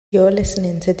You're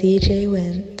listening to DJ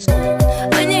Wins.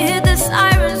 When you hear the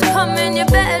sirens coming, you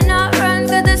better not run,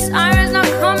 cause the sirens not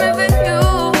coming for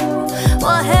you.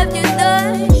 What have you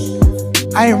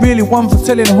done? I ain't really one for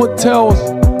telling hood tales.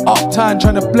 Uptown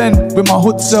trying to blend with my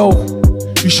hood self.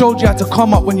 You showed you had to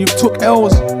come up when you took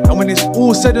L's. And when it's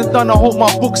all said and done, I hope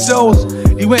my book sells.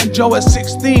 He went in jail at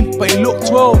 16, but he looked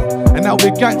 12. And now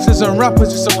with gangsters and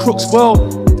rappers, it's a crook's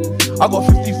world. I got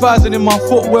 50,000 in my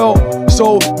footwell.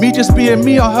 So me just being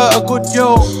me, I hurt a good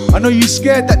girl. I know you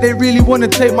scared that they really wanna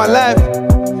take my life,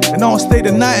 and I don't stay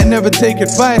the night and never take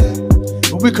advice.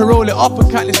 But we can roll it up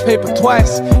and count this paper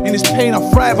twice. In this pain I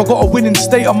thrive, I got a winning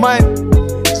state of mind.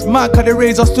 It's mad cause they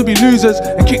raised us to be losers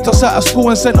and kicked us out of school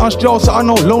and sent us jail, so I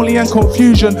know lonely and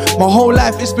confusion. My whole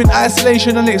life it's been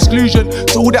isolation and exclusion,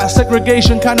 so all that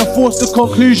segregation kinda forced the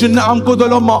conclusion that I'm good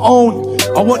all on my own.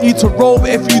 I want you to roll, but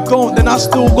if you don't, then I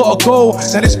still gotta go.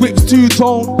 Now this whip's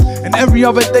two-tone, and every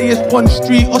other day is one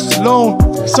street, us alone.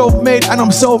 Self-made and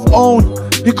I'm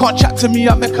self-owned. You can't chat to me,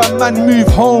 I make a man move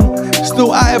home.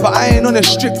 Still out here, but I ain't on the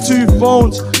strict 2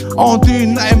 phones. I don't do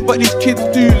nothing but these kids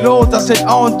do loads. I said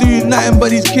I don't do nothing but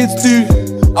these kids do.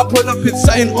 I pull up in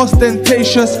something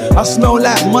ostentatious. I smell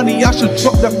like money, I should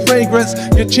drop the fragrance.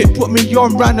 Your chick put me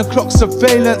on round the clock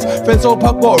surveillance. Feds hope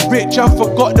I got rich and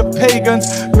forgot the pagans.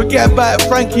 Forget about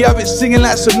Frankie, I been singing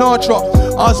like Sinatra.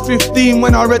 I was 15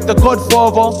 when I read The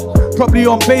Godfather. Probably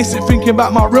on basic thinking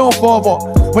about my real father.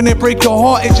 When they break your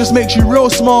heart, it just makes you real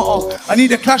smarter. I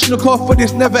need a Kalashnikov for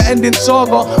this never-ending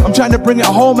saga. I'm trying to bring it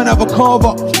home and have a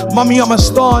carver. Mummy, I'm a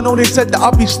star, I know they said that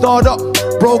I'd be starred up.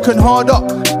 Broken hard up,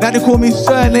 now they call me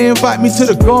sir and they invite me to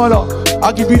the gala.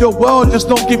 I'll give you the world, just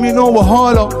don't give me no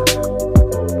Wahala.